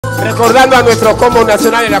Recordando a nuestro combo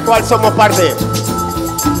nacional en la cual somos parte.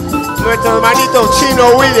 Nuestro hermanito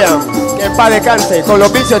Chino William, que en paz descanse, con los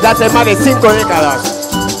vicios de hace más de 5 décadas.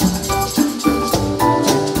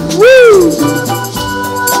 ¡Woo!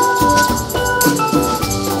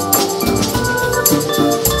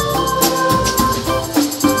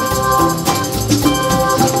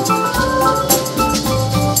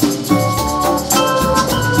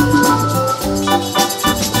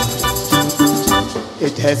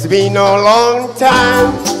 It has been a long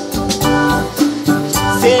time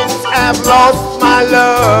since I've lost my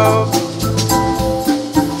love,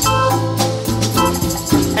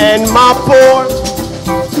 and my poor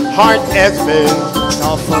heart has been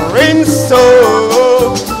suffering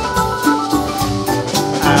so.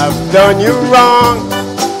 I've done you wrong,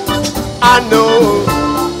 I know,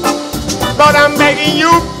 but I'm begging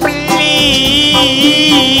you, please,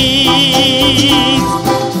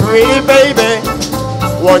 pretty baby,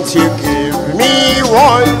 won't you give me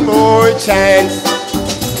one more chance?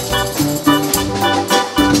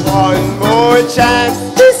 One more chance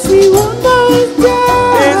to see one more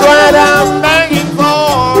time is what I'm begging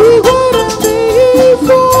for. Is what I'm begging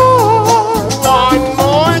for. One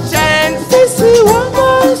more chance to see one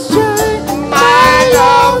more shine. My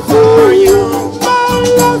love for you. My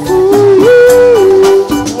love for you.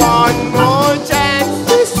 One more chance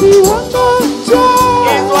to see one more shine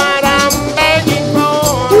is what I'm begging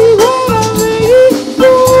for. Is what I'm begging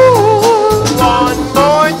for. One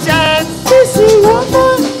more chance to see one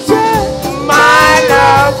more. My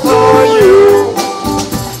love for you.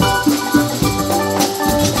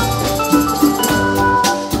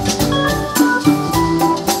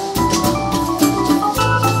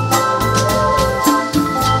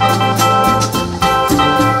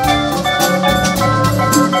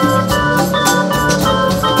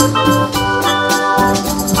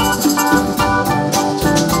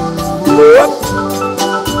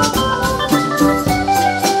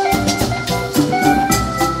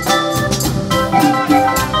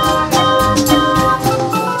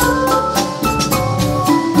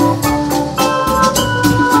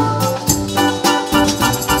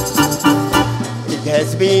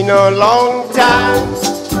 It's been a long time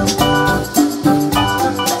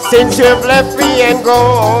since you've left me and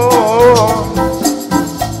gone,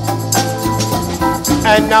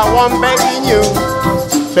 and now I'm begging you,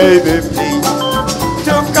 baby, please,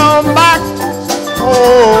 to come back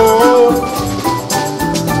home.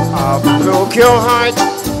 I broke your heart,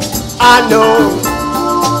 I know,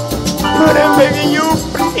 but I'm begging you,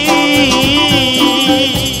 please,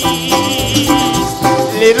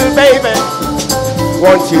 little baby,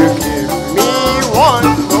 won't you